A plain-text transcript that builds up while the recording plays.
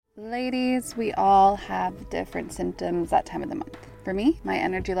Ladies, we all have different symptoms that time of the month. For me, my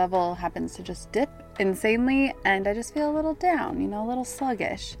energy level happens to just dip insanely and I just feel a little down, a little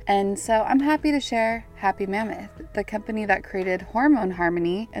sluggish. And so I'm happy to share Happy Mammoth, the company that created Hormone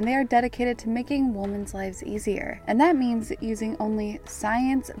Harmony, and they are dedicated to making women's lives easier. And that means using only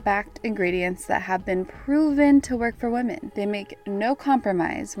science-backed ingredients that have been proven to work for women. They make no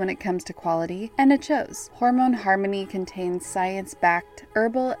compromise when it comes to quality, and it shows. Hormone Harmony contains science-backed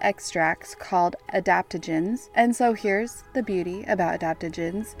herbal extracts called adaptogens. And so here's the beauty about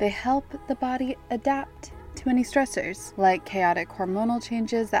adaptogens. They help the body adapt to any stressors, like chaotic hormonal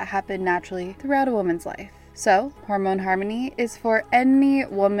changes that happen naturally throughout a woman's life. So, Hormone Harmony is for any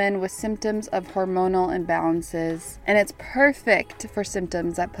woman with symptoms of hormonal imbalances, and it's perfect for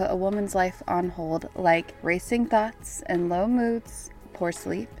symptoms that put a woman's life on hold, like racing thoughts and low moods, poor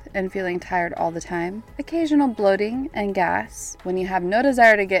sleep, and feeling tired all the time, occasional bloating and gas when you have no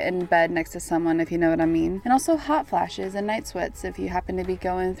desire to get in bed next to someone, if you know what I mean, and also hot flashes and night sweats if you happen to be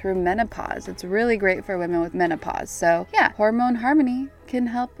going through menopause. It's really great for women with menopause. So yeah, Hormone Harmony can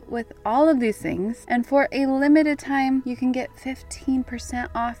help with all of these things, and for a limited time you can get 15%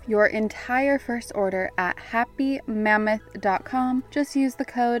 off your entire first order at happymammoth.com. Just use the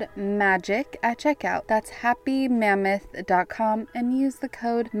code MAGIC at checkout. That's happymammoth.com and use the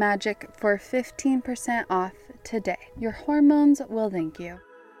code MAGIC for 15% off today. Your hormones will thank you.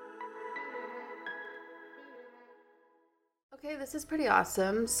 Okay, this is pretty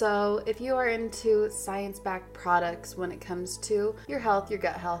awesome. So if you are into science-backed products when it comes to your health, your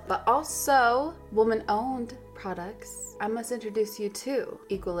gut health, but also woman-owned products, I must introduce you to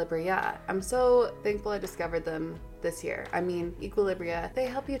Equilibria. I'm so thankful I discovered them this year. Equilibria, they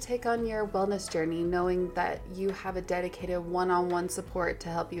help you take on your wellness journey knowing that you have a dedicated one-on-one support to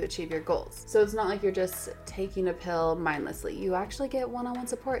help you achieve your goals. So it's not like you're just taking a pill mindlessly. You actually get one-on-one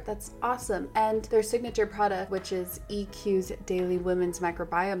support. That's awesome. And their signature product, which is EQ's Daily Women's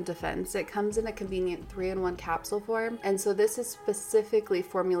Microbiome Defense, it comes in a convenient 3-in-1 capsule form. And so this is specifically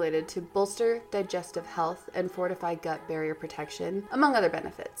formulated to bolster digestive health and fortify gut barrier protection, among other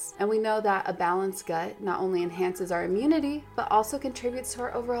benefits. And we know that a balanced gut not only enhances our immunity, but also contributes to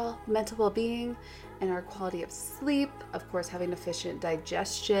our overall mental well-being and our quality of sleep, of course having efficient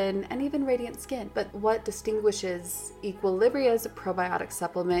digestion, and even radiant skin. But what distinguishes Equilibria's probiotic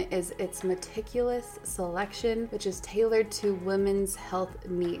supplement is its meticulous selection, which is tailored to women's health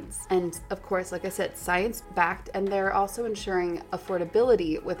needs. And of course, like I said, science-backed, and they're also ensuring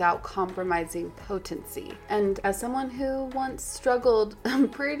affordability without compromising potency. And as someone who once struggled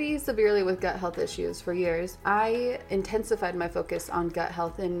pretty severely with gut health issues for years, I intensified my focus on gut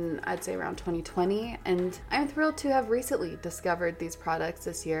health in, I'd say, around 2020. And I'm thrilled to have recently discovered these products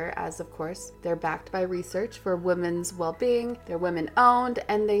this year, as of course they're backed by research for women's well-being, they're women-owned,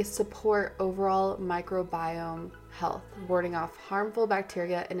 and they support overall microbiome health, warding off harmful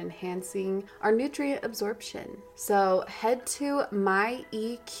bacteria and enhancing our nutrient absorption. So head to myeq.com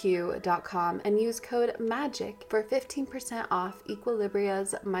and use code MAGIC for 15% off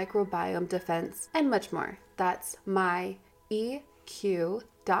Equilibria's microbiome defense and much more. That's myeq.com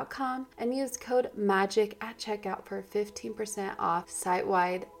and use code MAGIC at checkout for 15% off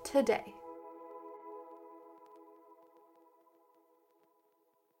site-wide today.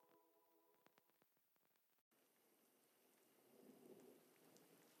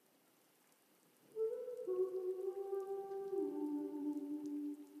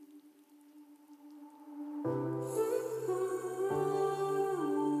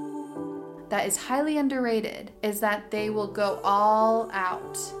 That is highly underrated is that they will go all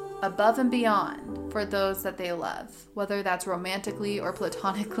out, above and beyond for those that they love, whether that's romantically or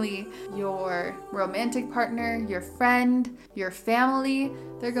platonically, your romantic partner, your friend, your family.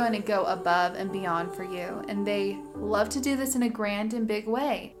 They're going to go above and beyond for you, and they love to do this in a grand and big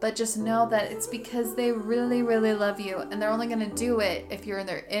way. But just know that it's because they really, really love you, and they're only going to do it if you're in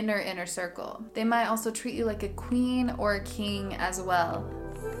their inner circle. They might also treat you like a queen or a king as well.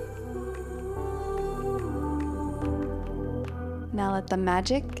 Now let the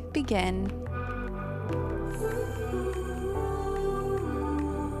magic begin.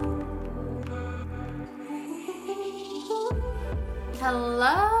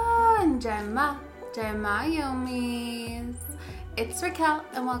 Hello, and Yomis. It's Raquel,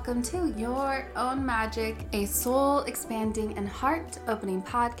 and welcome to Your Own Magic, a soul-expanding and heart-opening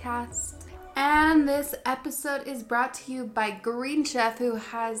podcast And this episode is brought to you by Green Chef, who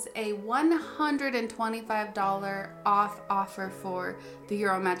has a $125 off offer for the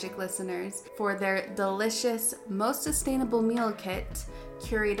Euro Magic listeners for their delicious, most sustainable meal kit,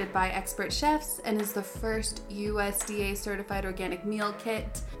 curated by expert chefs and is the first USDA certified organic meal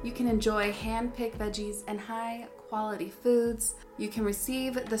kit. You can enjoy hand-picked veggies and high-quality foods. You can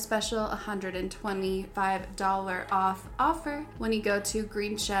receive the special $125 off offer when you go to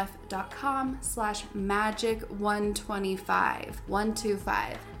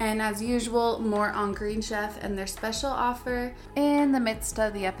greenchef.com/magic125. And as usual, more on Green Chef and their special offer in the midst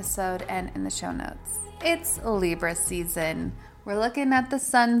of the episode and in the show notes. It's Libra season. We're looking at the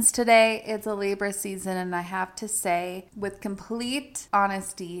suns today. It's a Libra season, and I have to say with complete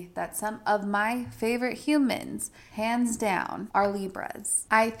honesty that some of my favorite humans, hands down, are Libras.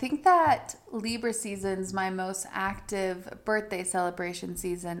 I think that Libra season's my most active birthday celebration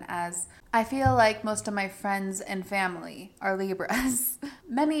season, as I feel like most of my friends and family are Libras.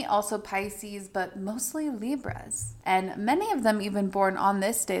 Many also Pisces, but mostly Libras. And many of them even born on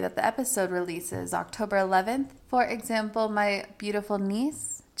this day that the episode releases, October 11th. For example, my beautiful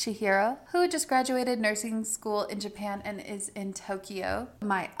niece, Chihiro, who just graduated nursing school in Japan and is in Tokyo.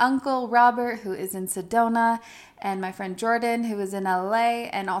 My uncle, Robert, who is in Sedona. And my friend Jordan, who is in LA.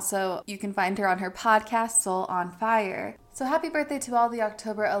 And also you can find her on her podcast, Soul on Fire. So happy birthday to all the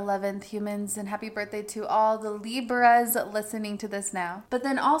October 11th humans, and happy birthday to all the Libras listening to this now. But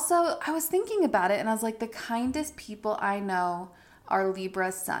then also, I was thinking about it, and I was like, the kindest people I know are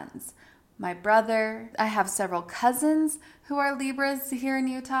Libra sons. My brother, I have several cousins who are Libras here in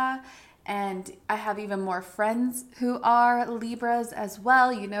Utah, and I have even more friends who are Libras as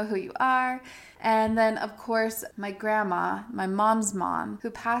well. You know who you are. And then, of course, my grandma, my mom's mom,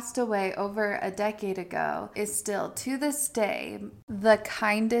 who passed away over a decade ago, is still, to this day, the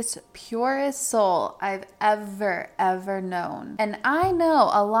kindest, purest soul I've ever known. And I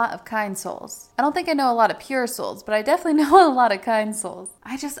know a lot of kind souls. I don't think I know a lot of pure souls, but I definitely know a lot of kind souls.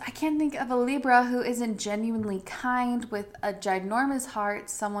 I can't think of a Libra who isn't genuinely kind, with a ginormous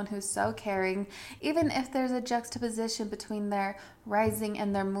heart, someone who's so caring, even if there's a juxtaposition between their rising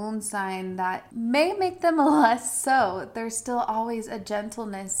and their moon sign that may make them less so. There's still always a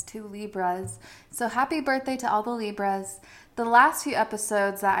gentleness to Libras. So happy birthday to all the Libras. The last few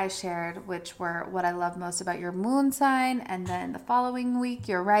episodes that I shared, which were what I love most about your moon sign, and then the following week,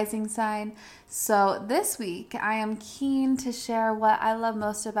 your rising sign. So this week, I am keen to share what I love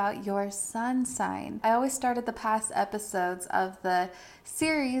most about your sun sign. I always started the past episodes of the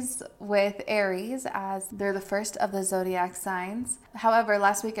series with Aries, as they're the first of the zodiac signs. However,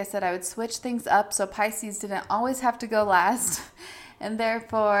 last week I said I would switch things up so Pisces didn't always have to go last. And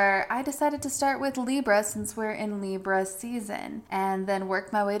therefore, I decided to start with Libra since we're in Libra season, and then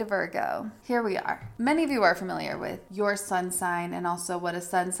work my way to Virgo. Here we are. Many of you are familiar with your sun sign and also what a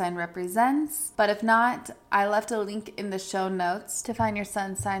sun sign represents. But if not, I left a link in the show notes to find your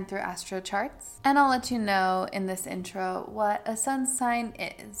sun sign through astro charts. And I'll let you know in this intro what a sun sign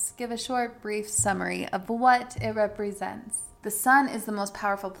is. Give a short, brief summary of what it represents. The sun is the most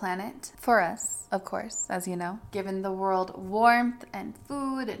powerful planet for us, of course, as you know, giving the world warmth and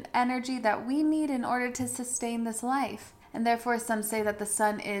food and energy that we need in order to sustain this life. And therefore, some say that the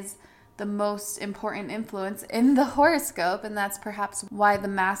sun is the most important influence in the horoscope, and that's perhaps why the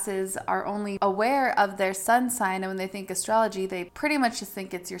masses are only aware of their sun sign, and when they think astrology, they pretty much just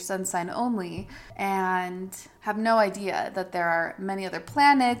think it's your sun sign only, and have no idea that there are many other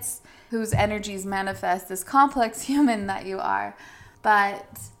planets whose energies manifest this complex human that you are.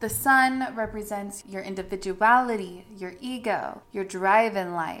 But the sun represents your individuality, your ego, your drive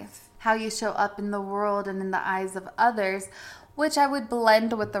in life, how you show up in the world and in the eyes of others, which I would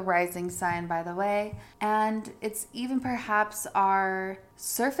blend with the rising sign, by the way. And it's even perhaps our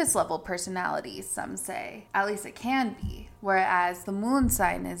surface level personality, some say. At least it can be. Whereas the moon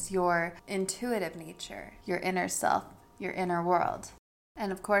sign is your intuitive nature, your inner self, your inner world.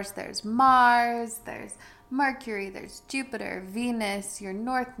 And of course, there's Mars, there's Mercury, there's Jupiter, Venus, your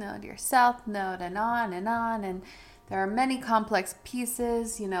north node, your south node, and on and on. And there are many complex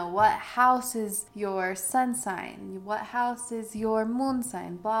pieces. You know, what house is your sun sign? What house is your moon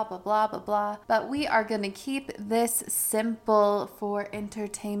sign? Blah, blah, blah, blah, blah. But we are going to keep this simple for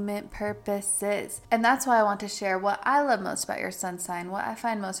entertainment purposes. And that's why I want to share what I love most about your sun sign, what I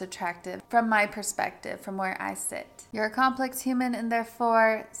find most attractive from my perspective, from where I sit. You're a complex human, and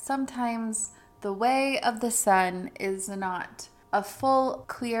therefore sometimes the way of the sun is not a full,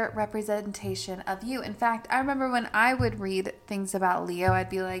 clear representation of you. In fact, I remember when I would read things about Leo, I'd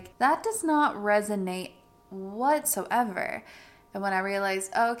be like, that does not resonate whatsoever. And when I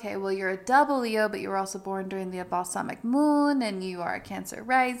realized, okay, well, you're a double Leo, but you were also born during the balsamic moon, and you are a Cancer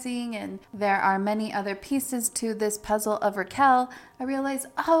rising, and there are many other pieces to this puzzle of Raquel, I realized,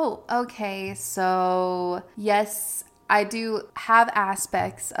 oh, okay, so yes, I do have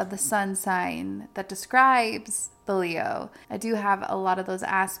aspects of the sun sign that describes the Leo. I do have a lot of those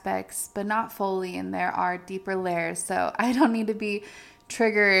aspects, but not fully, and there are deeper layers, so I don't need to be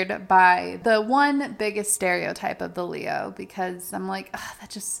triggered by the one biggest stereotype of the Leo, because I'm like,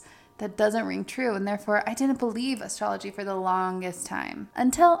 that doesn't ring true, and therefore I didn't believe astrology for the longest time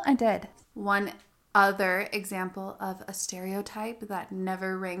until I did. One other example of a stereotype that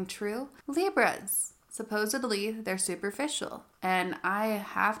never rang true: Libras. Supposedly they're superficial, and I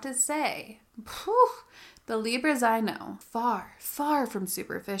have to say, the Libras I know, far, far from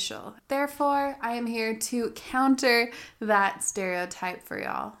superficial. Therefore, I am here to counter that stereotype for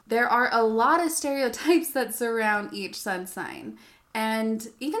y'all. There are a lot of stereotypes that surround each sun sign. And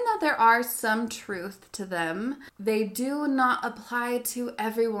even though there are some truth to them, they do not apply to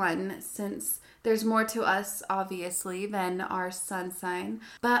everyone, since there's more to us, obviously, than our sun sign.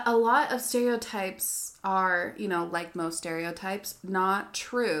 But a lot of stereotypes are, like most stereotypes, not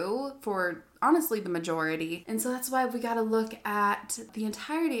true for honestly the majority. And so that's why we got to look at the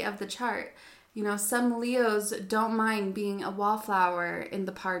entirety of the chart. Some Leos don't mind being a wallflower in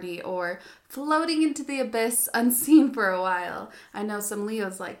the party or floating into the abyss unseen for a while. I know some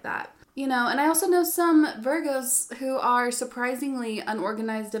Leos like that. And I also know some Virgos who are surprisingly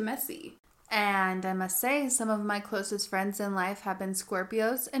unorganized and messy. And I must say, some of my closest friends in life have been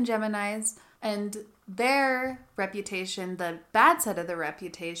Scorpios and Geminis, and their reputation, the bad side of the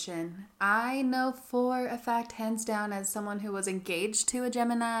reputation, I know for a fact, hands down, as someone who was engaged to a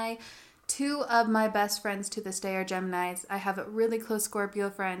Gemini. 2 of my best friends to this day are Geminis. I have really close Scorpio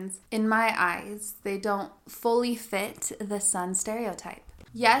friends. In my eyes, they don't fully fit the sun stereotype.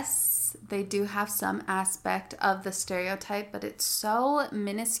 Yes, they do have some aspect of the stereotype, but it's so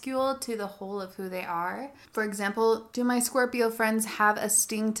minuscule to the whole of who they are. For example, do my Scorpio friends have a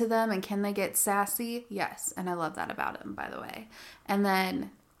sting to them, and can they get sassy? Yes, and I love that about them, by the way. And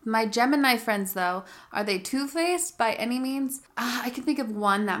then my Gemini friends, though, are they two-faced by any means? I can think of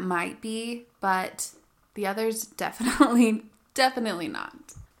one that might be, but the others definitely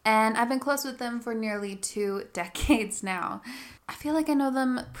not. And I've been close with them for nearly 2 decades now. I feel like I know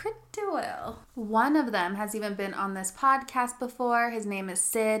them pretty well. One of them has even been on this podcast before. His name is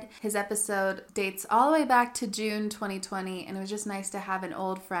Sid. His episode dates all the way back to June 2020, and it was just nice to have an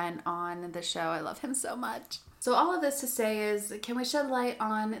old friend on the show. I love him so much. So all of this to say is, can we shed light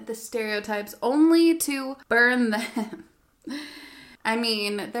on the stereotypes only to burn them? I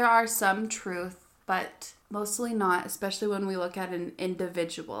mean, there are some truth, but mostly not, especially when we look at an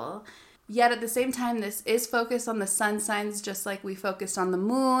individual. Yet at the same time, this is focused on the sun signs, just like we focused on the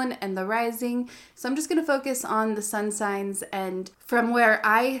moon and the rising. So I'm just going to focus on the sun signs, and from where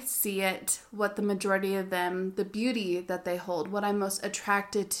I see it, what the majority of them, the beauty that they hold, what I'm most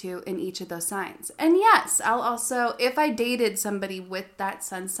attracted to in each of those signs. And yes, I'll also, if I dated somebody with that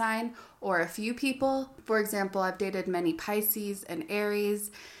sun sign, or a few people, for example, I've dated many Pisces and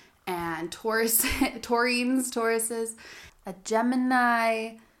Aries and Tauruses, a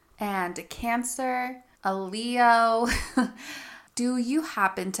Gemini, and a Cancer, a Leo. Do you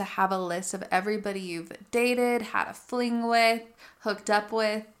happen to have a list of everybody you've dated, had a fling with, hooked up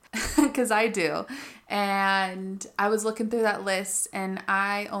with? Because I do. And I was looking through that list, and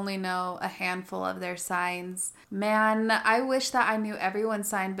I only know a handful of their signs. Man, I wish that I knew everyone's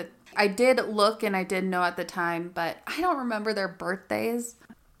sign, but I did look and I did know at the time, but I don't remember their birthdays.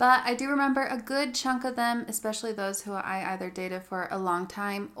 But I do remember a good chunk of them, especially those who I either dated for a long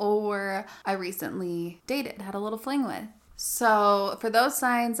time or I recently dated, had a little fling with. So for those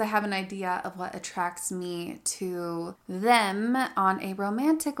signs, I have an idea of what attracts me to them on a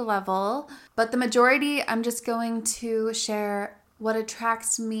romantic level. But the majority, I'm just going to share what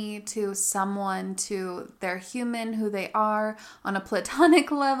attracts me to someone, to their human, who they are on a platonic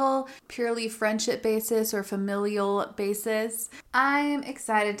level, purely friendship basis or familial basis. I'm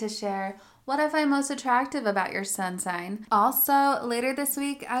excited to share what I find most attractive about your sun sign. Also, later this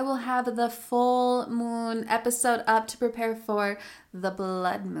week, I will have the full moon episode up to prepare for the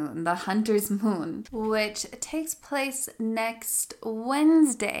blood moon, the hunter's moon, which takes place next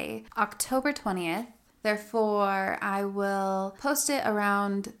Wednesday, October 20th. Therefore, I will post it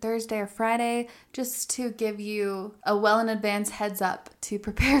around Thursday or Friday just to give you a well in advance heads up to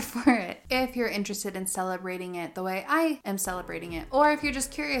prepare for it. If you're interested in celebrating it the way I am celebrating it, or if you're just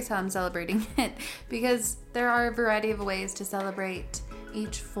curious how I'm celebrating it, because there are a variety of ways to celebrate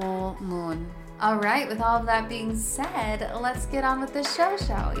each full moon. All right, with all of that being said, let's get on with the show,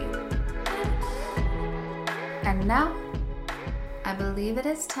 shall we? And now, I believe it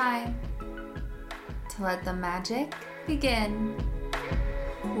is time to let the magic begin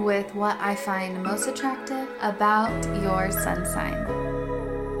with what I find most attractive about your sun sign.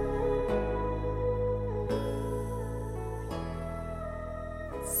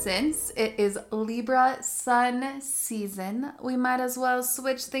 Since it is Libra sun season, we might as well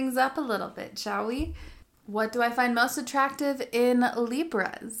switch things up a little bit, shall we? What do I find most attractive in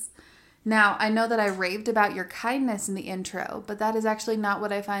Libras? Now, I know that I raved about your kindness in the intro, but that is actually not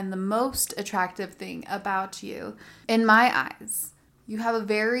what I find the most attractive thing about you. In my eyes, you have a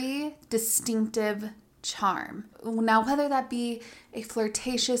very distinctive charm. Now, whether that be a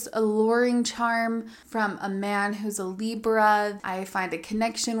flirtatious, alluring charm from a man who's a Libra I find a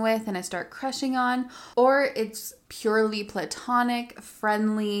connection with and I start crushing on, or it's purely platonic,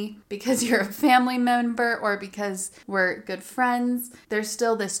 friendly, because you're a family member or because we're good friends, there's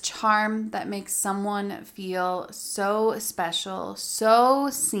still this charm that makes someone feel so special, so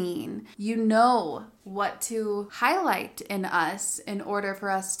seen. You know what to highlight in us in order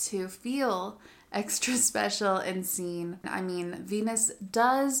for us to feel extra special and seen. I mean, Venus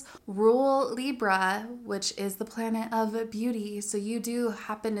does rule Libra, which is the planet of beauty. So you do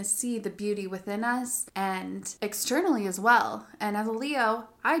happen to see the beauty within us and externally as well. And as a Leo,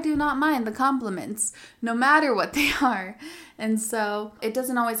 I do not mind the compliments, no matter what they are. And so it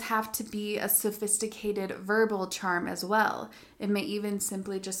doesn't always have to be a sophisticated verbal charm as well. It may even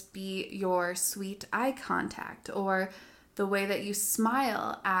simply just be your sweet eye contact or the way that you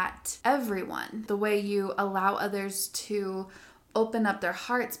smile at everyone, the way you allow others to open up their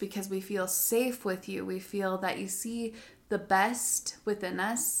hearts because we feel safe with you. We feel that you see the best within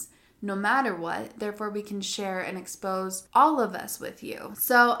us no matter what. Therefore, we can share and expose all of us with you.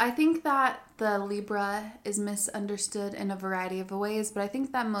 So I think that the Libra is misunderstood in a variety of ways, but I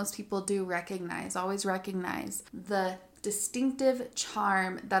think that most people do always recognize the distinctive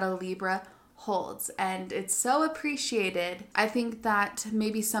charm that a Libra holds, and it's so appreciated. I think that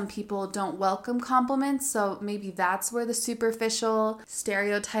maybe some people don't welcome compliments, so maybe that's where the superficial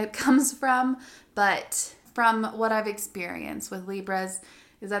stereotype comes from. But from what I've experienced with Libras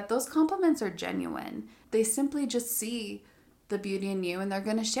is that those compliments are genuine. They simply just see the beauty in you and they're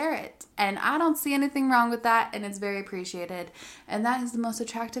going to share it. And I don't see anything wrong with that, and it's very appreciated. And that is the most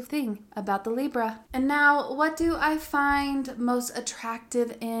attractive thing about the Libra. And now, what do I find most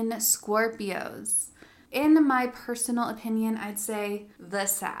attractive in Scorpios? In my personal opinion, I'd say the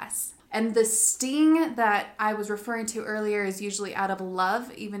sass. And the sting that I was referring to earlier is usually out of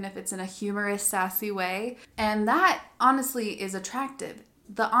love, even if it's in a humorous, sassy way. And that honestly is attractive.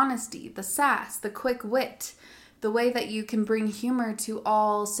 The honesty, the sass, the quick wit, the way that you can bring humor to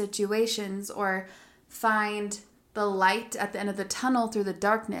all situations or find the light at the end of the tunnel through the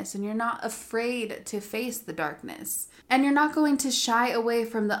darkness, and you're not afraid to face the darkness. And you're not going to shy away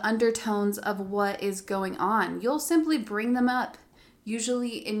from the undertones of what is going on. You'll simply bring them up,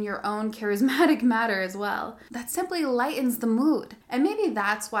 usually in your own charismatic manner as well. That simply lightens the mood. And maybe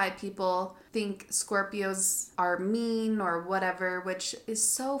that's why people think Scorpios are mean or whatever, which is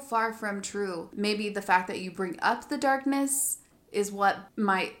so far from true. Maybe the fact that you bring up the darkness is what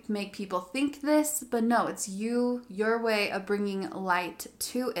might make people think this, but no, it's your way of bringing light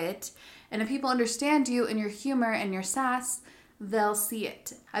to it. And if people understand you and your humor and your sass, they'll see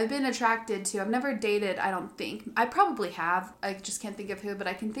it. I've never dated, I don't think. I probably have. I just can't think of who, but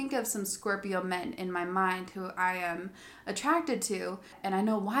I can think of some Scorpio men in my mind who I am attracted to, and I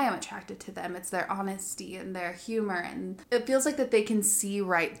know why I'm attracted to them. It's their honesty and their humor, and it feels like that they can see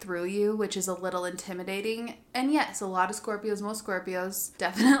right through you, which is a little intimidating. And yes, a lot of Scorpios, most Scorpios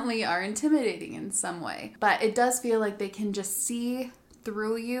definitely are intimidating in some way, but it does feel like they can just see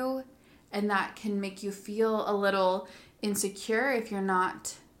through you, and that can make you feel a little insecure if you're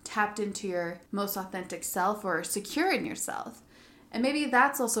not tapped into your most authentic self or secure in yourself. And maybe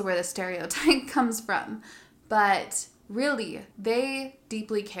that's also where the stereotype comes from. But really, they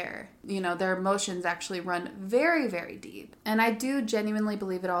deeply care. Their emotions actually run very, very deep. And I do genuinely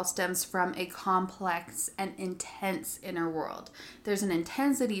believe it all stems from a complex and intense inner world. There's an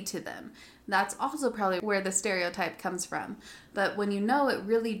intensity to them. That's also probably where the stereotype comes from. But when it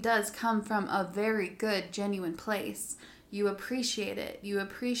really does come from a very good, genuine place, you appreciate it. You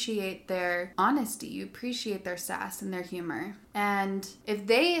appreciate their honesty. You appreciate their sass and their humor. And if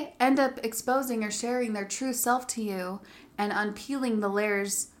they end up exposing or sharing their true self to you and unpeeling the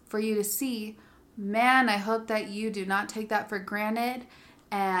layers for you to see, man, I hope that you do not take that for granted.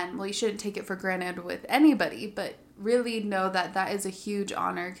 And, well, you shouldn't take it for granted with anybody, but really know that that is a huge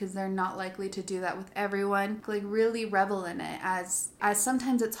honor, because they're not likely to do that with everyone. Like, really revel in it, as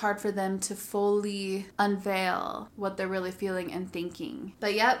sometimes it's hard for them to fully unveil what they're really feeling and thinking.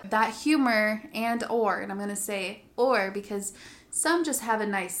 But yep, that humor and I'm going to say or because some just have a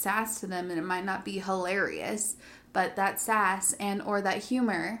nice sass to them and it might not be hilarious, but that sass and or that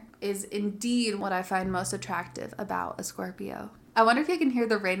humor is indeed what I find most attractive about a Scorpio. I wonder if you can hear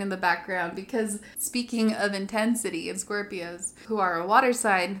the rain in the background, because speaking of intensity in Scorpios who are a water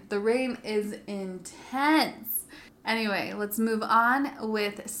sign, the rain is intense. Anyway, let's move on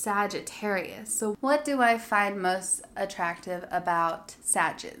with Sagittarius. So what do I find most attractive about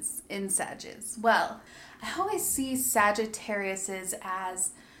Sages, in Sages? Well, I always see Sagittariuses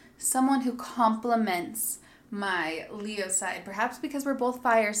as someone who complements my Leo side, perhaps because we're both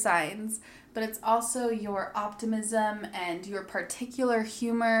fire signs, but it's also your optimism and your particular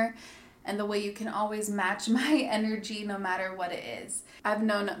humor and the way you can always match my energy no matter what it is. I've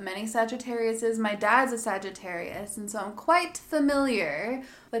known many Sagittariuses. My dad's a Sagittarius, and so I'm quite familiar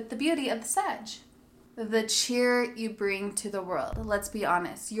with the beauty of the Sag. The cheer you bring to the world. Let's be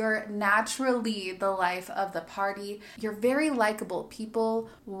honest. You're naturally the life of the party. You're very likable. People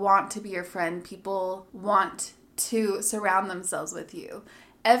want to be your friend. People want to surround themselves with you.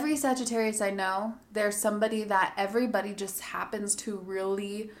 Every Sagittarius I know, there's somebody that everybody just happens to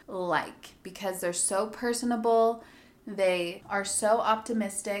really like because they're so personable. They are so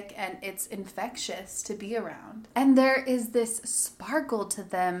optimistic and it's infectious to be around. And there is this sparkle to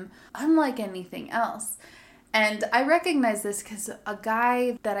them unlike anything else. And I recognize this because a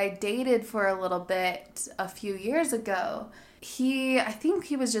guy that I dated for a little bit a few years ago, I think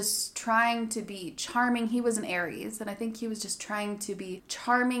he was just trying to be charming. He was an Aries, and I think he was just trying to be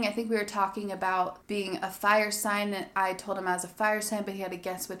charming. I think we were talking about being a fire sign, and I told him I was a fire sign, but he had to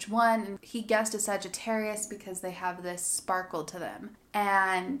guess which one. And he guessed a Sagittarius because they have this sparkle to them.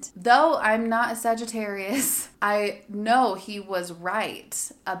 And though I'm not a Sagittarius, I know he was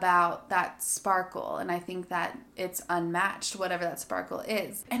right about that sparkle. And I think that it's unmatched, whatever that sparkle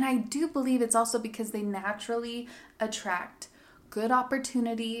is. And I do believe it's also because they naturally attract good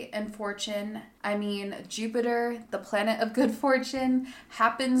opportunity and fortune. I mean, Jupiter, the planet of good fortune,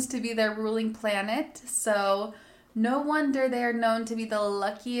 happens to be their ruling planet. So no wonder they are known to be the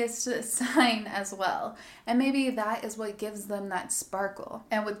luckiest sign as well. And maybe that is what gives them that sparkle,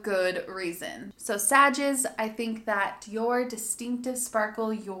 and with good reason. So Sages, I think that your distinctive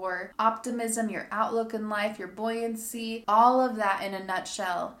sparkle, your optimism, your outlook in life, your buoyancy, all of that in a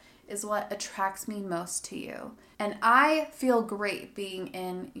nutshell is what attracts me most to you. And I feel great being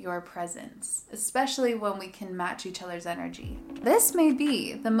in your presence, especially when we can match each other's energy. This may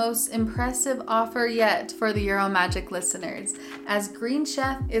be the most impressive offer yet for the Your Own Magic listeners, as Green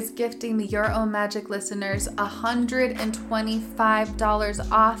Chef is gifting the Your Own Magic listeners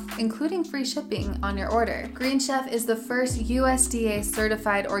 $125 off, including free shipping on your order. Green Chef is the first USDA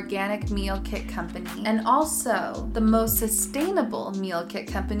certified organic meal kit company, and also the most sustainable meal kit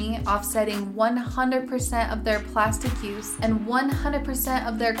company, offsetting 100% of their plastic use and 100%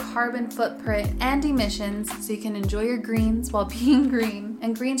 of their carbon footprint and emissions, so you can enjoy your greens while being green.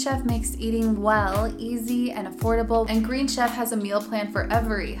 And Green Chef makes eating well easy and affordable, and Green Chef has a meal plan for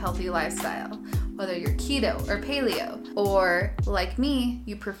every healthy lifestyle, whether you're keto or paleo, or like me,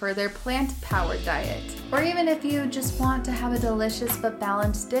 you prefer their plant-powered diet, or even if you just want to have a delicious but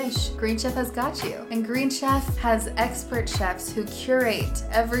balanced dish, Green Chef has got you. And Green Chef has expert chefs who curate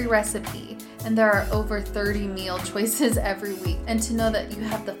every recipe, and there are over 30 meal choices every week. And to know that you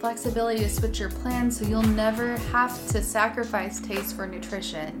have the flexibility to switch your plans so you'll never have to sacrifice taste for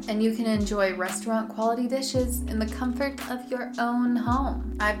nutrition, and you can enjoy restaurant quality dishes in the comfort of your own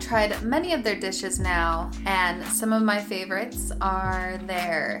home. I've tried many of their dishes now, and some of my favorites are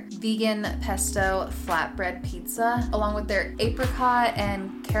their vegan pesto flatbread pizza, along with their apricot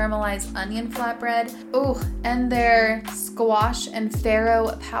and caramelized onion flatbread. Oh, and their squash and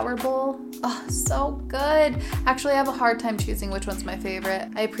farro power bowl. Oh, so good. Actually, I have a hard time choosing which one's my favorite.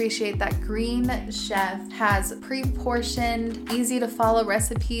 I appreciate that Green Chef has pre-portioned, easy to follow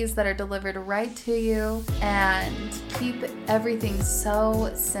recipes that are delivered right to you and keep everything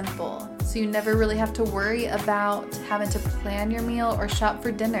so simple, so you never really have to worry about having to plan your meal or shop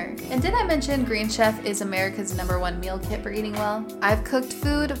for dinner. And did I mention Green Chef is America's #1 meal kit for eating well? I've cooked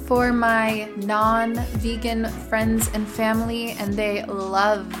food for my non-vegan friends and family, and they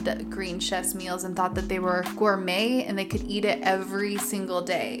loved Green Chef's meals and thought that they were gourmet and they could eat it every single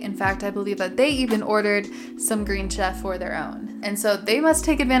day. In fact, I believe that they even ordered some Green Chef for their own. And so they must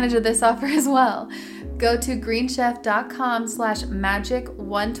take advantage of this offer as well. Go to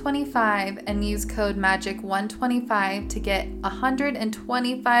greenchef.com/magic125 and use code magic125 to get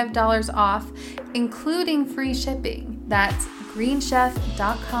 $125 off, including free shipping. That's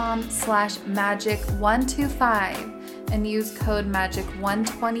greenchef.com/magic125 and use code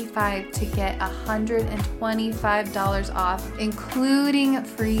magic125 to get $125 off, including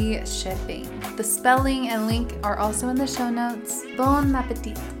free shipping. The spelling and link are also in the show notes. Bon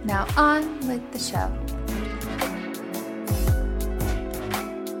appetit. Now on with the show.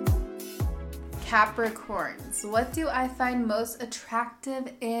 Capricorns. What do I find most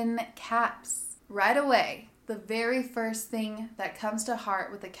attractive in Caps? Right away, the very first thing that comes to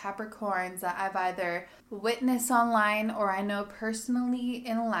heart with the Capricorns that I've either witnessed online or I know personally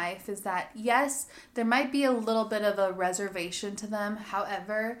in life is that, yes, there might be a little bit of a reservation to them.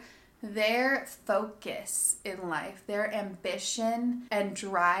 However, their focus in life, their ambition and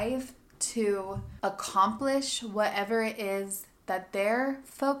drive to accomplish whatever it is that they're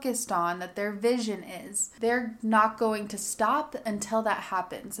focused on, that their vision is, they're not going to stop until that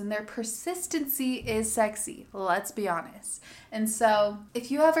happens. And their persistency is sexy, let's be honest. And so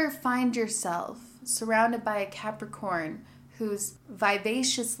if you ever find yourself surrounded by a Capricorn who's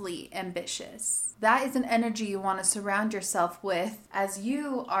vivaciously ambitious, that is an energy you want to surround yourself with as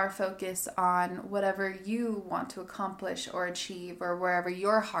you are focused on whatever you want to accomplish or achieve or wherever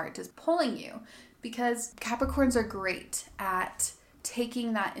your heart is pulling you. Because Capricorns are great at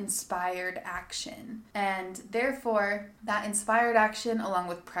taking that inspired action. And therefore, that inspired action, along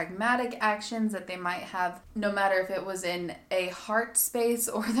with pragmatic actions that they might have, no matter if it was in a heart space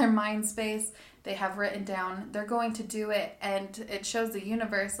or their mind space, they have written down, they're going to do it. And it shows the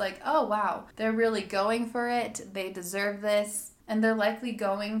universe like, oh wow, they're really going for it. They deserve this. And they're likely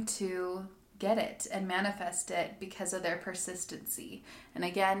going to get it and manifest it because of their persistency. And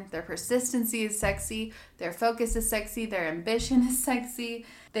again, their persistency is sexy, their focus is sexy, their ambition is sexy.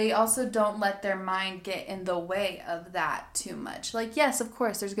 They also don't let their mind get in the way of that too much. Like, yes, of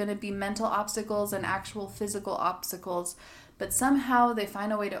course, there's going to be mental obstacles and actual physical obstacles, but somehow they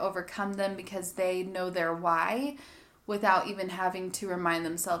find a way to overcome them because they know their why without even having to remind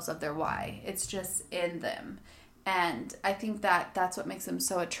themselves of their why. It's just in them. And I think that that's what makes them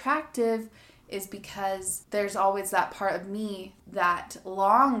so attractive, is because there's always that part of me that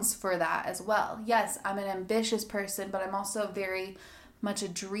longs for that as well. Yes, I'm an ambitious person, but I'm also very much a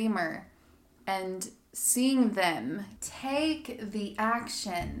dreamer. And seeing them take the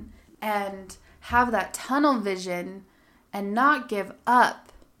action and have that tunnel vision and not give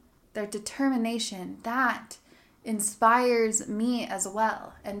up, their determination, that inspires me as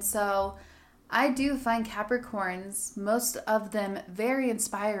well. And so I do find Capricorns, most of them, very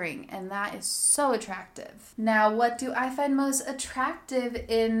inspiring, and that is so attractive. Now, what do I find most attractive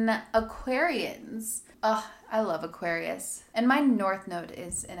in Aquarians? Oh, I love Aquarius. And my North Node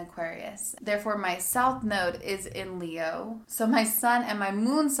is in Aquarius. Therefore, my South Node is in Leo. So my Sun and my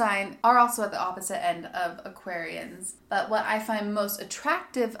Moon sign are also at the opposite end of Aquarians. But what I find most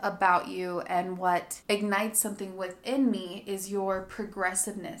attractive about you and what ignites something within me is your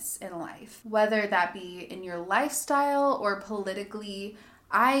progressiveness in life. Whether that be in your lifestyle or politically,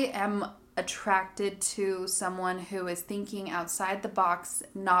 I am attracted to someone who is thinking outside the box,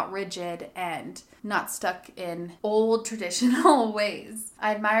 not rigid, and not stuck in old traditional ways.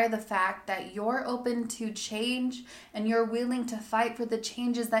 I admire the fact that you're open to change and you're willing to fight for the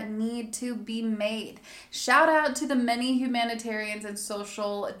changes that need to be made. Shout out to the many humanitarians and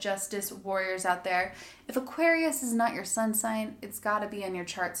social justice warriors out there. If Aquarius is not your sun sign, it's got to be in your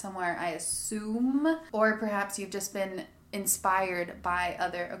chart somewhere, I assume. Or perhaps you've just been inspired by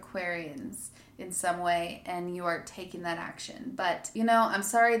other Aquarians in some way and you are taking that action. But, I'm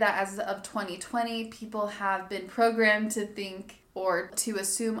sorry that as of 2020, people have been programmed to think or to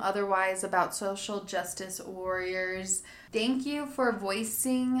assume otherwise about social justice warriors. Thank you for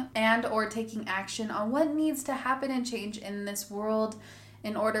voicing and or taking action on what needs to happen and change in this world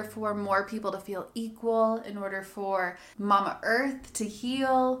in order for more people to feel equal, in order for Mama Earth to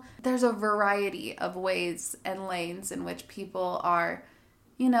heal. There's a variety of ways and lanes in which people are,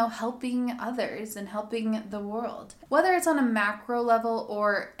 helping others and helping the world. Whether it's on a macro level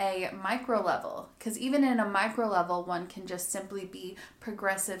or a micro level, because even in a micro level, one can just simply be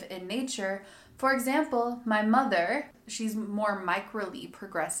progressive in nature. For example, my mother, she's more microly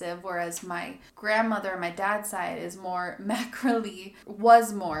progressive, whereas my grandmother on my dad's side was more macroly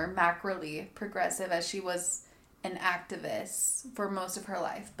progressive, as she was an activist for most of her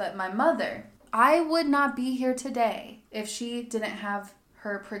life. But my mother, I would not be here today if she didn't have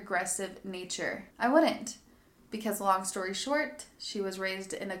her progressive nature. I wouldn't. Because long story short, she was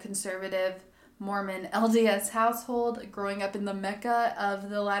raised in a conservative Mormon LDS household growing up in the Mecca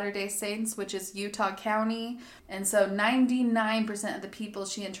of the Latter-day Saints, which is Utah County. And so 99% of the people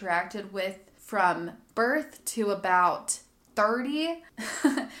she interacted with from birth to about 30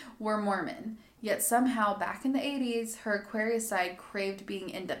 were Mormon. Yet somehow back in the 80s, her Aquarius side craved being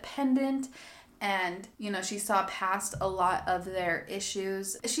independent. And, she saw past a lot of their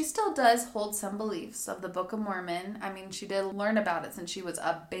issues. She still does hold some beliefs of the Book of Mormon. I mean, she did learn about it since she was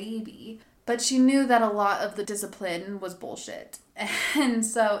a baby. But she knew that a lot of the discipline was bullshit. And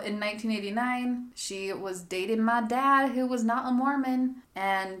so in 1989, she was dating my dad, who was not a Mormon.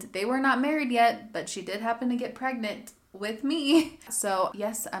 And they were not married yet, but she did happen to get pregnant with me. So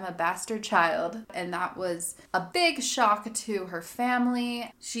yes, I'm a bastard child, and that was a big shock to her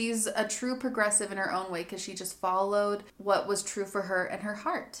family. She's a true progressive in her own way because she just followed what was true for her and her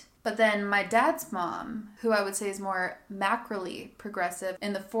heart. But then my dad's mom, who I would say is more macroly progressive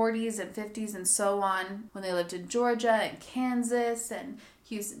in the 40s and 50s and so on, when they lived in Georgia and Kansas and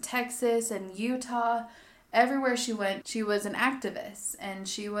Houston, Texas and Utah, everywhere she went, she was an activist, and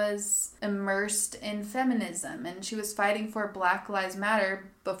she was immersed in feminism, and she was fighting for Black Lives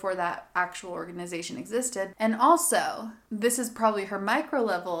Matter before that actual organization existed. And also, this is probably her micro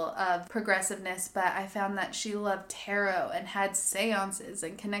level of progressiveness, but I found that she loved tarot and had seances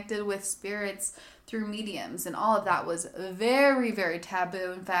and connected with spirits through mediums, and all of that was very, very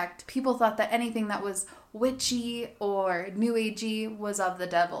taboo. In fact, people thought that anything that was witchy or new agey was of the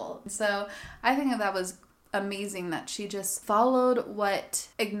devil. So I think that was amazing that she just followed what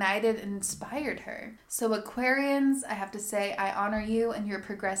ignited and inspired her. So Aquarians, I have to say, I honor you and your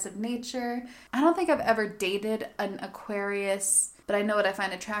progressive nature. I don't think I've ever dated an Aquarius, but I know what I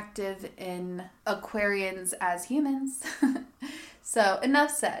find attractive in Aquarians as humans. So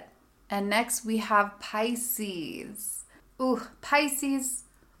enough said. And next we have Pisces. Ooh, Pisces,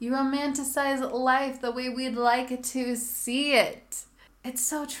 you romanticize life the way we'd like to see it. It's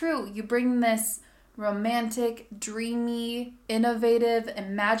so true. You bring this romantic, dreamy, innovative,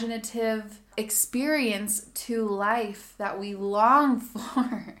 imaginative experience to life that we long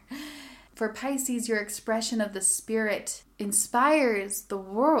for. For Pisces, your expression of the spirit inspires the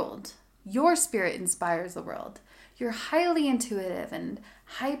world. Your spirit inspires the world. You're highly intuitive and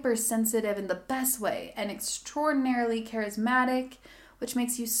hypersensitive in the best way, and extraordinarily charismatic, which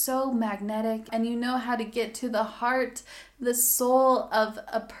makes you so magnetic, and you know how to get to the heart, the soul of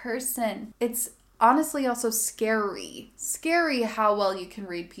a person. It's honestly also scary how well you can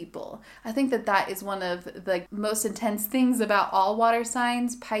read people. I think that is one of the most intense things about all water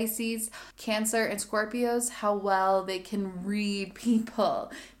signs, Pisces, Cancer, and Scorpios, how well they can read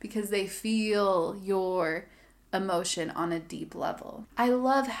people because they feel your emotion on a deep level. I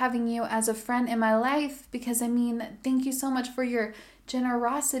love having you as a friend in my life because, thank you so much for your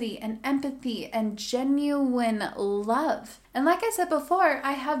generosity and empathy and genuine love. And like I said before,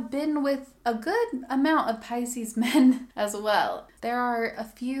 I have been with a good amount of Pisces men as well. There are a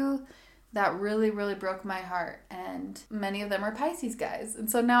few that really, really broke my heart, and many of them are Pisces guys. And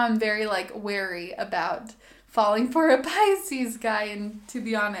so now I'm very wary about falling for a Pisces guy, and to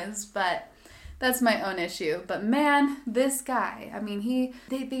be honest, but that's my own issue. But man, this guy,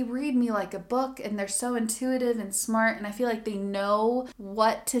 they read me like a book, and they're so intuitive and smart, and I feel like they know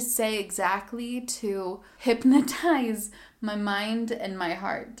what to say exactly to hypnotize my mind and my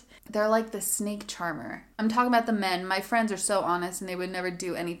heart. They're like the snake charmer. I'm talking about the men. My friends are so honest, and they would never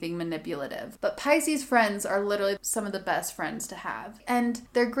do anything manipulative. But Pisces friends are literally some of the best friends to have. And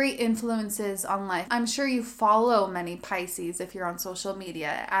they're great influences on life. I'm sure you follow many Pisces if you're on social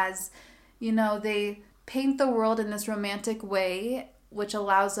media, as they paint the world in this romantic way, which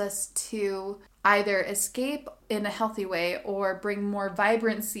allows us to either escape in a healthy way or bring more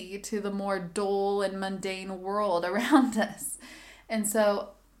vibrancy to the more dull and mundane world around us. And so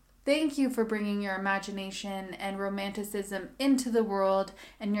thank you for bringing your imagination and romanticism into the world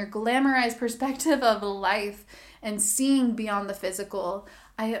and your glamorized perspective of life and seeing beyond the physical.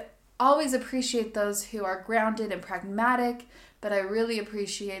 I always appreciate those who are grounded and pragmatic, but I really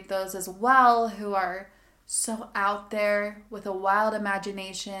appreciate those as well who are so out there with a wild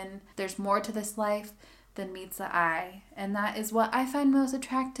imagination. There's more to this life than meets the eye. And that is what I find most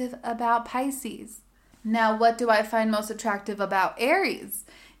attractive about Pisces. Now, what do I find most attractive about Aries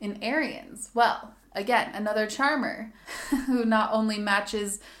and Arians? Well, again, another charmer who not only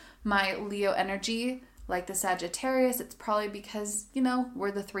matches my Leo energy like the Sagittarius, it's probably because,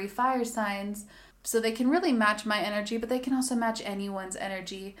 we're the 3 fire signs. So they can really match my energy, but they can also match anyone's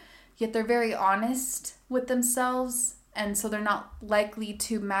energy. Yet they're very honest with themselves, and so they're not likely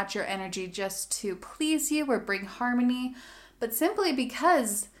to match your energy just to please you or bring harmony, but simply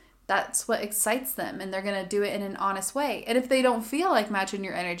because That's what excites them, and they're going to do it in an honest way. And if they don't feel like matching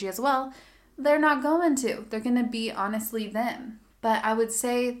your energy as well, they're not going to. They're going to be honestly them. But I would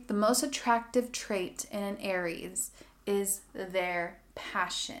say the most attractive trait in an Aries is their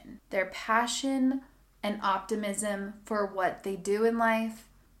passion. Their passion and optimism for what they do in life,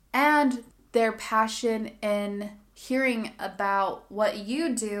 and their passion in hearing about what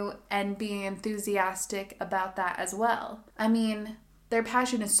you do and being enthusiastic about that as well. I mean, their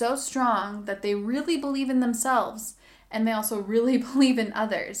passion is so strong that they really believe in themselves, and they also really believe in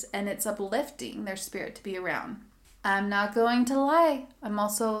others, and it's uplifting their spirit to be around. I'm not going to lie, I'm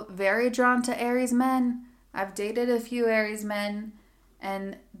also very drawn to Aries men. I've dated a few Aries men,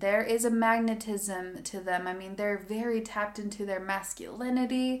 and there is a magnetism to them. I mean, they're very tapped into their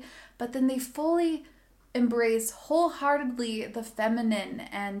masculinity, but then they fully embrace wholeheartedly the feminine,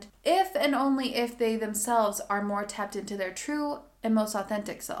 and if and only if they themselves are more tapped into their true and most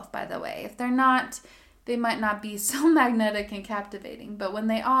authentic self, by the way. If they're not, they might not be so magnetic and captivating, but when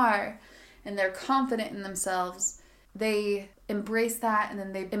they are and they're confident in themselves, they embrace that, and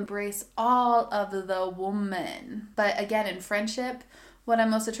then they embrace all of the woman. But again, in friendship, what I'm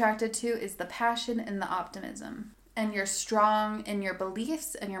most attracted to is the passion and the optimism. And you're strong in your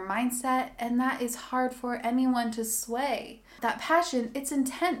beliefs and your mindset, and that is hard for anyone to sway. That passion, it's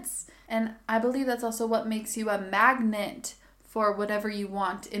intense. And I believe that's also what makes you a magnet for whatever you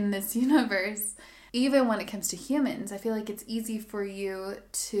want in this universe. Even when it comes to humans, I feel like it's easy for you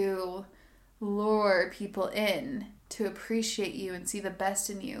to lure people in to appreciate you and see the best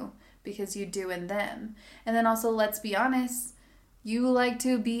in you because you do in them. And then also, let's be honest, you like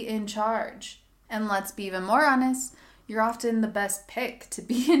to be in charge. And let's be even more honest, you're often the best pick to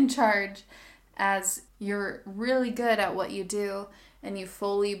be in charge, as you're really good at what you do and you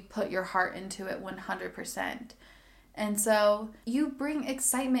fully put your heart into it 100%. And so you bring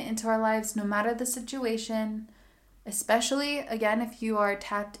excitement into our lives no matter the situation, especially, again, if you are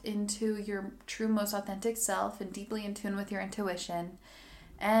tapped into your true, most authentic self and deeply in tune with your intuition.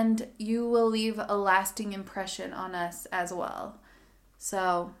 And you will leave a lasting impression on us as well.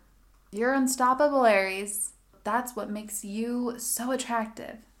 So you're unstoppable, Aries. That's what makes you so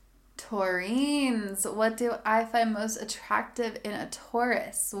attractive. Taurines, what do I find most attractive in a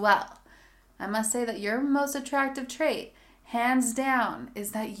Taurus? Well, I must say that your most attractive trait, hands down,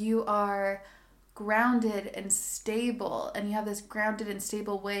 is that you are grounded and stable, and you have this grounded and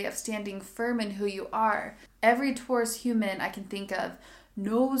stable way of standing firm in who you are. Every Taurus human I can think of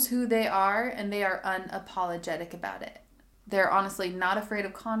knows who they are, and they are unapologetic about it. They're honestly not afraid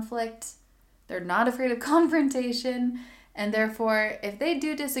of conflict. They're not afraid of confrontation. And therefore, if they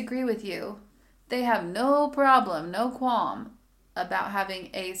do disagree with you, they have no problem, no qualm about having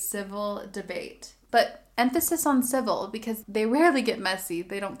a civil debate. But emphasis on civil, because they rarely get messy.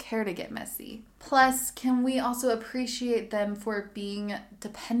 They don't care to get messy. Plus, can we also appreciate them for being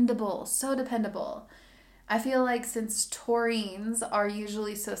dependable, so dependable? I feel like since Taurines are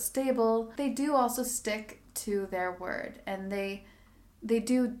usually so stable, they do also stick to their word, and they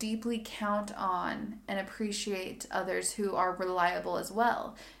do deeply count on and appreciate others who are reliable as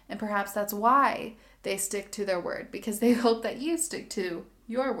well. And perhaps that's why they stick to their word, because they hope that you stick to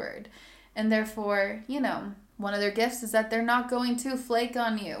your word. And therefore, one of their gifts is that they're not going to flake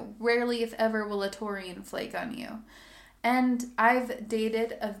on you. Rarely, if ever, will a Taurine flake on you. And I've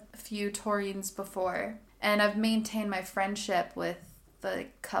dated a few Taurines before, and I've maintained my friendship with a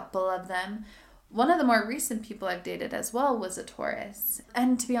couple of them. One of the more recent people I've dated as well was a Taurus.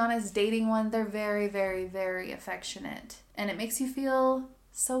 And to be honest, dating one, they're very, very, very affectionate. And it makes you feel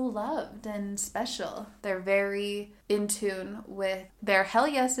so loved and special. They're very in tune with their hell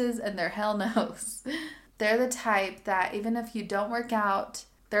yeses and their hell nos. They're the type that even if you don't work out,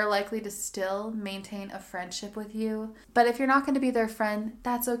 they're likely to still maintain a friendship with you. But if you're not going to be their friend,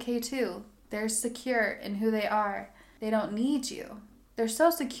 that's okay too. They're secure in who they are. They don't need you. They're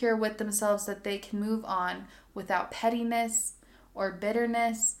so secure with themselves that they can move on without pettiness or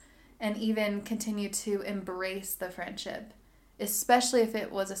bitterness, and even continue to embrace the friendship, especially if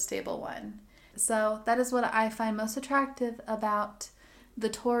it was a stable one. So that is what I find most attractive about the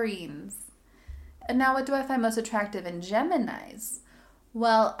Taurines. And now, what do I find most attractive in Geminis?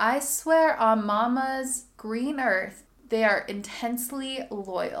 Well, I swear on Mama's green earth, they are intensely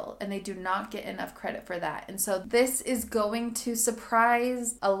loyal, and they do not get enough credit for that. And so this is going to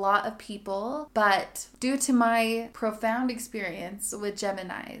surprise a lot of people, but due to my profound experience with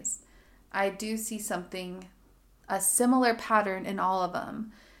Geminis, I do see a similar pattern in all of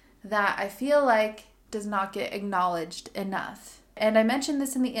them that I feel like does not get acknowledged enough. And I mentioned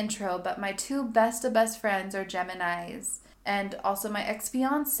this in the intro, but my two best of best friends are Geminis. And also my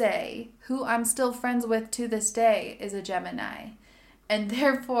ex-fiance, who I'm still friends with to this day, is a Gemini. And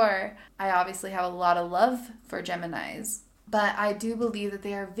therefore, I obviously have a lot of love for Geminis. But I do believe that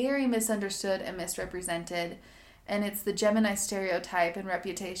they are very misunderstood and misrepresented. And it's the Gemini stereotype and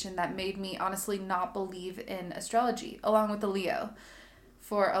reputation that made me honestly not believe in astrology, along with the Leo,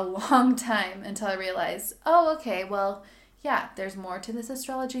 for a long time until I realized, oh, okay, well, yeah, there's more to this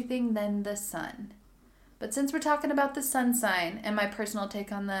astrology thing than the sun. But since we're talking about the sun sign and my personal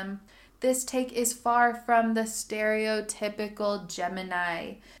take on them, this take is far from the stereotypical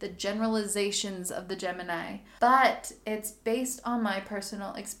Gemini, the generalizations of the Gemini, but it's based on my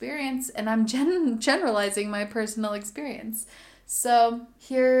personal experience, and I'm generalizing my personal experience. So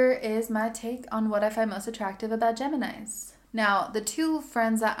here is my take on what I find most attractive about Geminis. Now, the two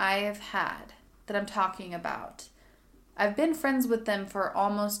friends that I have had that I'm talking about, I've been friends with them for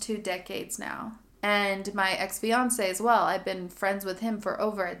almost 2 decades now. And my ex-fiance as well. I've been friends with him for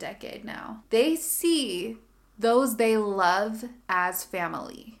over a decade now. They see those they love as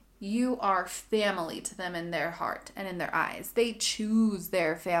family. You are family to them in their heart and in their eyes. They choose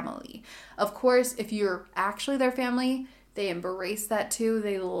their family. Of course, if you're actually their family, they embrace that too.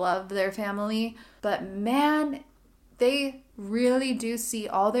 They love their family. But man, they really do see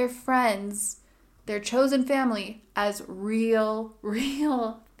all their friends, their chosen family, as real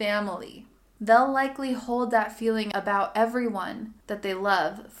family. They'll likely hold that feeling about everyone that they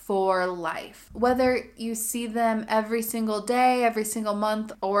love for life. Whether you see them every single day, every single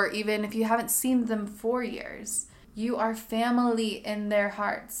month, or even if you haven't seen them for years, you are family in their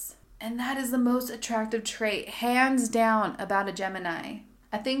hearts. And that is the most attractive trait, hands down, about a Gemini.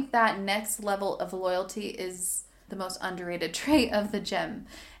 I think that next level of loyalty is the most underrated trait of the Gem.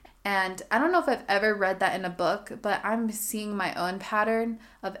 And I don't know if I've ever read that in a book, but I'm seeing my own pattern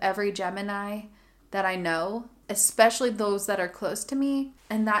of every Gemini that I know, especially those that are close to me.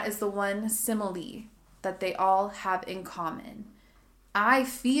 And that is the one simile that they all have in common. I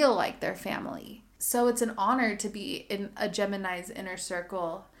feel like they're family. So it's an honor to be in a Gemini's inner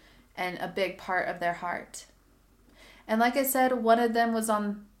circle and a big part of their heart. And like I said, one of them was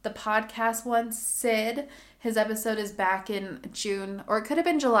on the podcast once, Sid. His episode is back in June, or it could have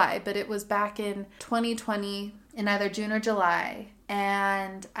been July, but it was back in 2020 in either June or July.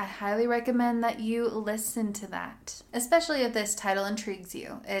 And I highly recommend that you listen to that, especially if this title intrigues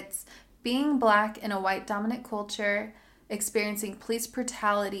you. It's being Black in a white dominant culture, experiencing police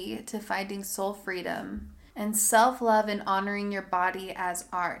brutality to finding soul freedom, and self-love and honoring your body as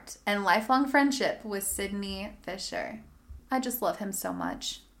art, and lifelong friendship with Sydney Fisher. I just love him so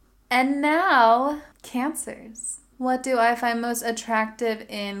much. And now, Cancers. What do I find most attractive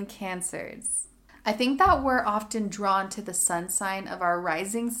in Cancers? I think that we're often drawn to the sun sign of our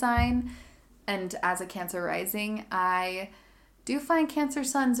rising sign. And as a Cancer rising, I do find Cancer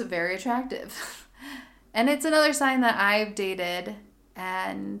suns very attractive. And it's another sign that I've dated,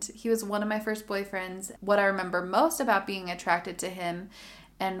 and he was one of my first boyfriends. What I remember most about being attracted to him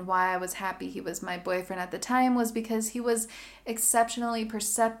and why I was happy he was my boyfriend at the time was because he was exceptionally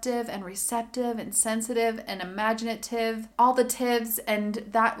perceptive and receptive and sensitive and imaginative, all the tivs, and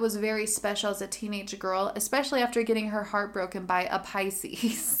that was very special as a teenage girl, especially after getting her heart broken by a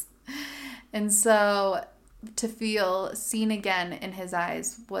Pisces. And so to feel seen again in his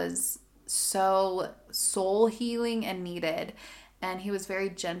eyes was so soul healing and needed. And he was very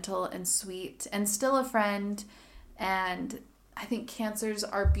gentle and sweet and still a friend, and I think Cancers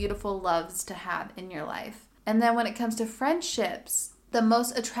are beautiful loves to have in your life. And then when it comes to friendships, the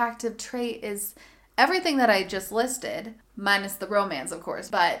most attractive trait is everything that I just listed, minus the romance, of course.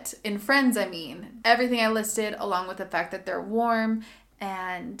 But in friends, I mean, everything I listed, along with the fact that they're warm,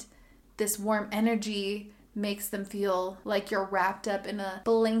 and this warm energy makes them feel like you're wrapped up in a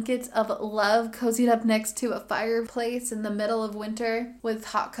blanket of love, cozied up next to a fireplace in the middle of winter with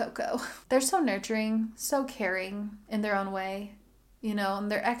hot cocoa. They're so nurturing, so caring in their own way, you know, and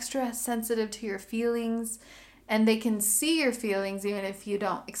they're extra sensitive to your feelings, and they can see your feelings even if you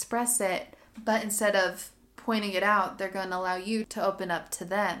don't express it, but instead of pointing it out, they're going to allow you to open up to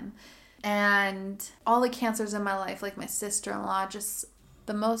them. And all the Cancers in my life, like my sister-in-law, just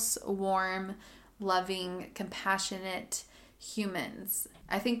the most warm, loving, compassionate humans.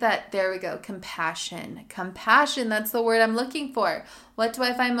 I think that, there we go, compassion. Compassion, that's the word I'm looking for. What do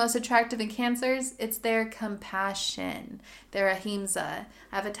I find most attractive in Cancers? It's their compassion, their ahimsa.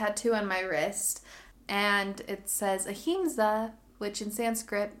 I have a tattoo on my wrist, and it says ahimsa, which in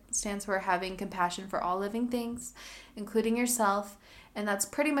Sanskrit stands for having compassion for all living things, including yourself, and that's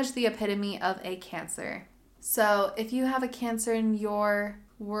pretty much the epitome of a Cancer. So if you have a Cancer in your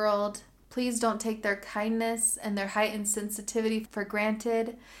world, Please don't take their kindness and their heightened sensitivity for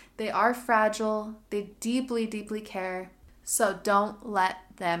granted. They are fragile. They deeply, deeply care. So don't let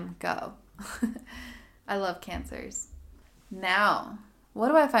them go. I love Cancers. Now, what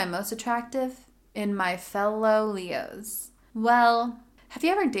do I find most attractive in my fellow Leos? Well, have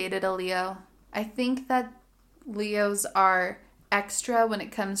you ever dated a Leo? I think that Leos are extra when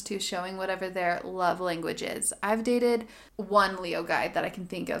it comes to showing whatever their love language is. I've dated one Leo guy that I can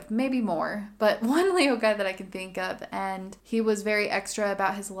think of, maybe more, but one Leo guy that I can think of, and he was very extra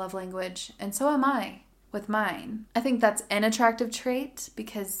about his love language, and so am I with mine. I think that's an attractive trait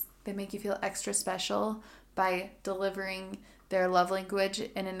because they make you feel extra special by delivering their love language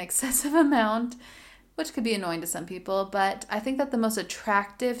in an excessive amount, which could be annoying to some people, but I think that the most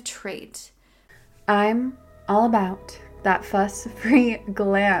attractive trait. I'm all about that fuss-free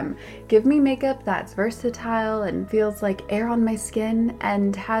glam. Give me makeup that's versatile and feels like air on my skin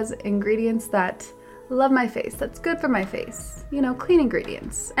and has ingredients that love my face, that's good for my face. You know, clean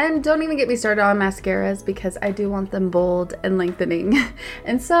ingredients. And don't even get me started on mascaras because I do want them bold and lengthening.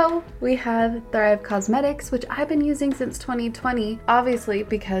 And so we have Thrive Causemetics, which I've been using since 2020, obviously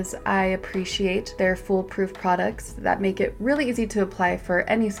because I appreciate their foolproof products that make it really easy to apply for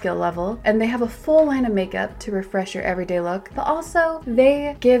any skill level. And they have a full line of makeup to refresh your everyday look, but also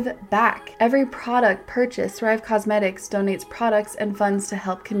they give back. Every product purchased, Thrive Causemetics donates products and funds to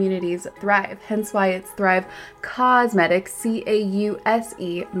help communities thrive, hence why it's Thrive Causemetics,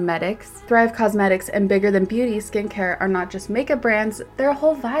 C-A-U-S-E Medics. Thrive Causemetics and Bigger Than Beauty skincare are not just makeup brands, they're a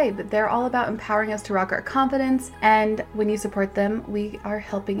whole vibe. They're all about empowering us to rock our confidence, and when you support them, we are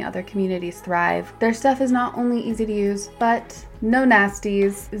helping other communities thrive. Their stuff is not only easy to use, but no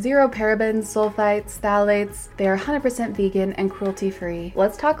nasties, zero parabens, sulfites, phthalates. They are 100% vegan and cruelty-free.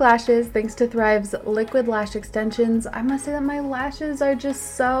 Let's talk lashes. Thanks to Thrive's liquid lash extensions, I must say that my lashes are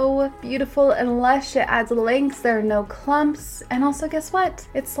just so beautiful and lush. It adds length, there are no clumps, and also guess what?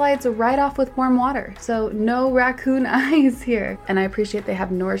 It slides right off with warm water, so no raccoon eyes here. And I appreciate they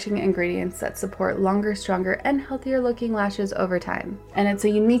have nourishing ingredients that support longer, stronger, and healthier looking lashes over time. And it's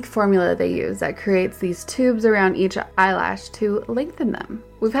a unique formula they use that creates these tubes around each eyelash to lengthen them.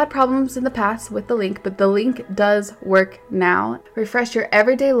 We've had problems in the past with the link, but the link does work now. Refresh your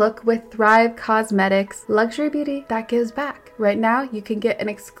everyday look with Thrive Causemetics, luxury beauty that gives back. Right now, you can get an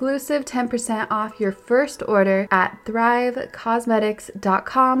exclusive 10% off your first order at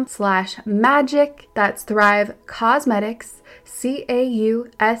thrivecausemetics.com/magic. That's Thrive Causemetics,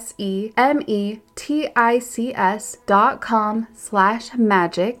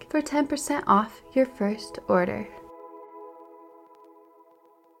 CAUSEMETICS.com/magic for 10% off your first order.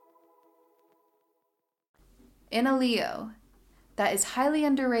 In a Leo, that is highly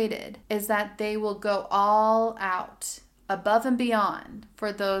underrated is that they will go all out, above and beyond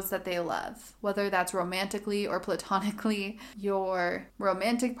for those that they love, whether that's romantically or platonically, your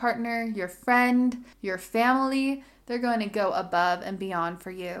romantic partner, your friend, your family. They're going to go above and beyond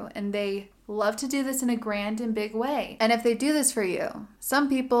for you, and they love to do this in a grand and big way. And if they do this for you, some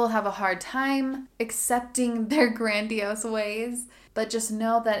people have a hard time accepting their grandiose ways, but just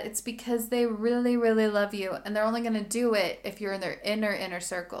know that it's because they really, really love you, and they're only going to do it if you're in their inner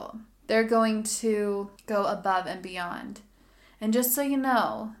circle. They're going to go above and beyond. And just so you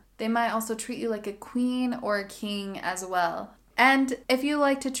know, they might also treat you like a queen or a king as well. And if you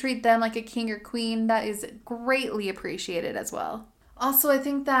like to treat them like a king or queen, that is greatly appreciated as well. Also, I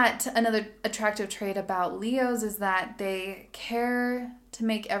think that another attractive trait about Leos is that they care to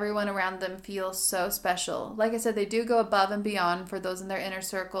make everyone around them feel so special. Like I said, they do go above and beyond for those in their inner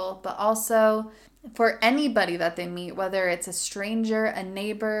circle, but also for anybody that they meet, whether it's a stranger, a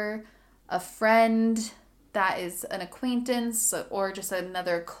neighbor, a friend that is an acquaintance, or just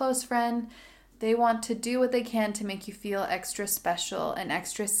another close friend. They want to do what they can to make you feel extra special and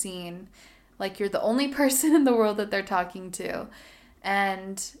extra seen, like you're the only person in the world that they're talking to.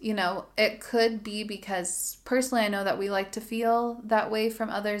 And, you know, it could be because personally I know that we like to feel that way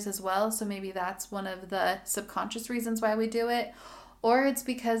from others as well. So maybe that's one of the subconscious reasons why we do it. Or it's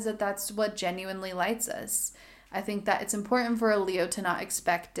because that's what genuinely lights us. I think that it's important for a Leo to not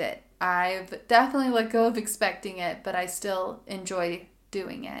expect it. I've definitely let go of expecting it, but I still enjoy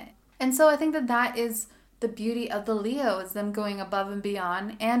doing it. And so I think that is the beauty of the Leo, is them going above and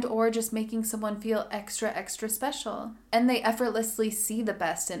beyond, and or just making someone feel extra special. And they effortlessly see the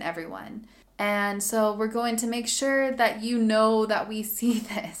best in everyone. And so we're going to make sure that you know that we see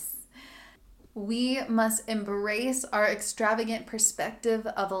this. We must embrace our extravagant perspective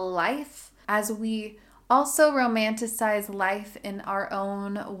of life as we also romanticize life in our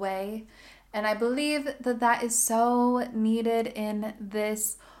own way. And I believe that is so needed in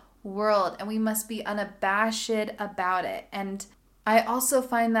this world, and we must be unabashed about it. And I also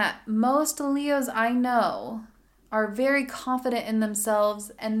find that most Leos I know are very confident in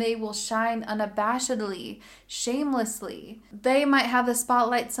themselves, and they will shine unabashedly, shamelessly. They might have the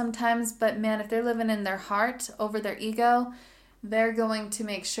spotlight sometimes, but man, if they're living in their heart over their ego, they're going to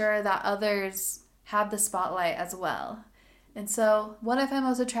make sure that others have the spotlight as well. And so what I find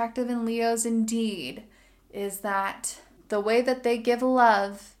most attractive in Leos indeed is that the way that they give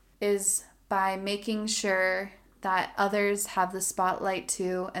love is by making sure that others have the spotlight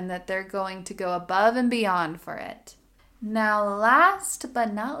too, and that they're going to go above and beyond for it. Now, last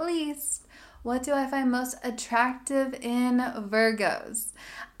but not least, what do I find most attractive in Virgos?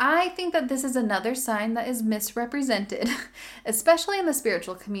 I think that this is another sign that is misrepresented, especially in the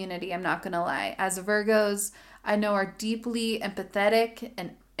spiritual community, I'm not going to lie. As Virgos, I know are deeply empathetic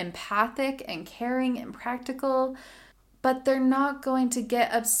and empathic and caring and practical, but they're not going to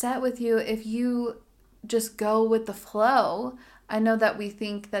get upset with you if you just go with the flow. I know that we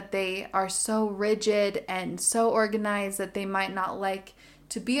think that they are so rigid and so organized that they might not like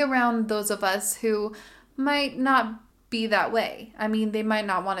to be around those of us who might not be that way. I mean, they might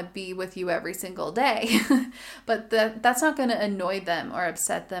not want to be with you every single day, but that's not going to annoy them or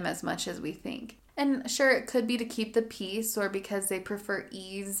upset them as much as we think. And sure, it could be to keep the peace or because they prefer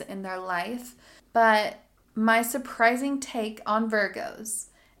ease in their life, but my surprising take on Virgos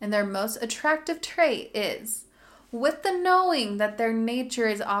and their most attractive trait is, with the knowing that their nature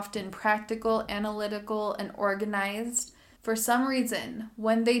is often practical, analytical, and organized, for some reason,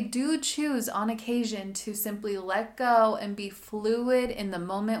 when they do choose on occasion to simply let go and be fluid in the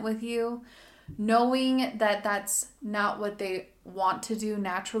moment with you, knowing that that's not what they want to do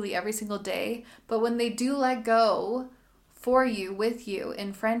naturally every single day, but when they do let go for you, with you,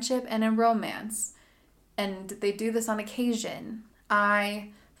 in friendship and in romance, and they do this on occasion, I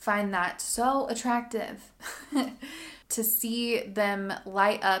find that so attractive to see them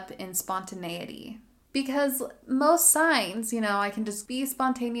light up in spontaneity. Because most signs, I can just be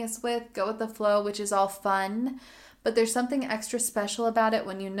spontaneous with, go with the flow, which is all fun, but there's something extra special about it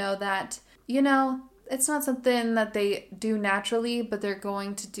when you know that, it's not something that they do naturally, but they're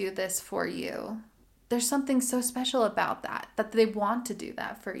going to do this for you. There's something so special about that they want to do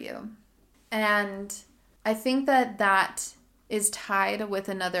that for you. And I think that is tied with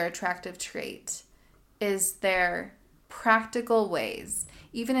another attractive trait, is their practical ways.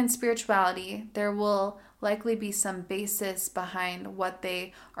 Even in spirituality, there will likely be some basis behind what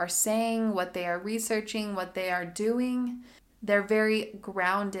they are saying, what they are researching, what they are doing. They're very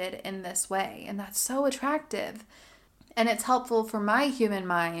grounded in this way, and that's so attractive. And it's helpful for my human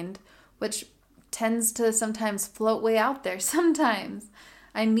mind, which tends to sometimes float way out there. Sometimes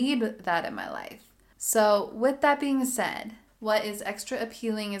I need that in my life. So with that being said, what is extra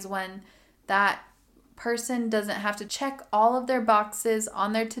appealing is when that person doesn't have to check all of their boxes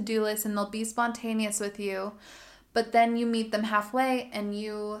on their to-do list and they'll be spontaneous with you, but then you meet them halfway and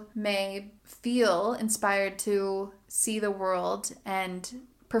you may feel inspired to see the world and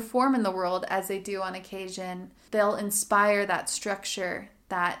perform in the world as they do on occasion. They'll inspire that structure,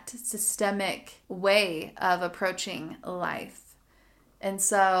 that systemic way of approaching life. And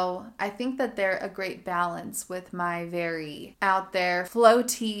so I think that they're a great balance with my very out there,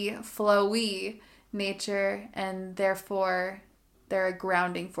 flowy nature, and therefore they're a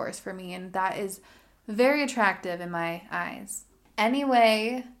grounding force for me, and that is very attractive in my eyes.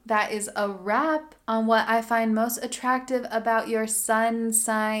 Anyway, that is a wrap on what I find most attractive about your sun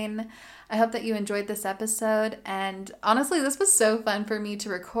sign. I hope that you enjoyed this episode, and honestly, this was so fun for me to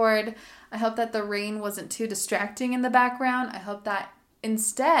record. I hope that the rain wasn't too distracting in the background. I hope that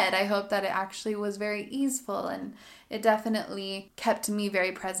it actually was very easeful, and it definitely kept me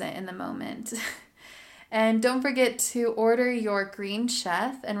very present in the moment. And don't forget to order your Green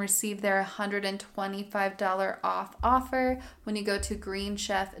Chef and receive their $125 off offer when you go to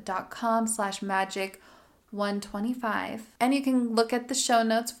greenchef.com/magic125. And you can look at the show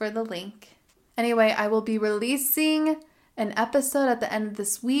notes for the link. Anyway, I will be releasing an episode at the end of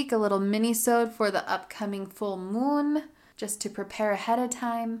this week, a little mini-sode for the upcoming full moon, just to prepare ahead of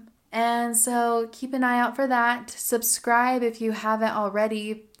time. And so keep an eye out for that. Subscribe if you haven't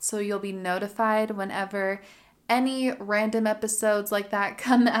already, so you'll be notified whenever any random episodes like that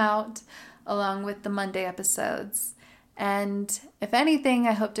come out, along with the Monday episodes. And if anything,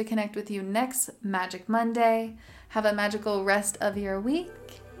 I hope to connect with you next Magic Monday. Have a magical rest of your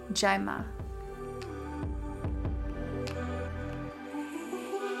week. Jai Ma.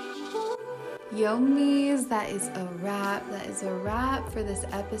 Yomis, that is a wrap. That is a wrap for this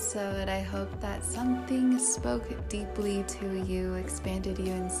episode. I hope that something spoke deeply to you, expanded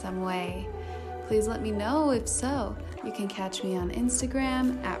you in some way. Please let me know if so. You can catch me on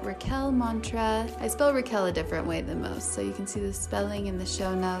Instagram at Raquel Mantra. I spell Raquel a different way than most, so you can see the spelling in the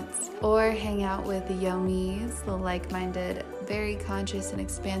show notes. Or hang out with the Yomis, the like-minded, very conscious and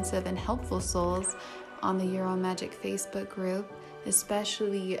expansive and helpful souls on the Your Own Magic Facebook group,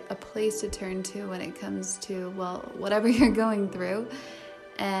 especially a place to turn to when it comes to, well, whatever you're going through.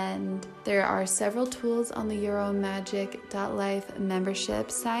 And there are several tools on the yourownmagic.life membership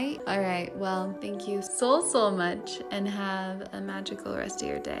site. All right, well, thank you so much and have a magical rest of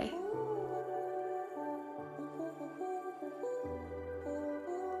your day.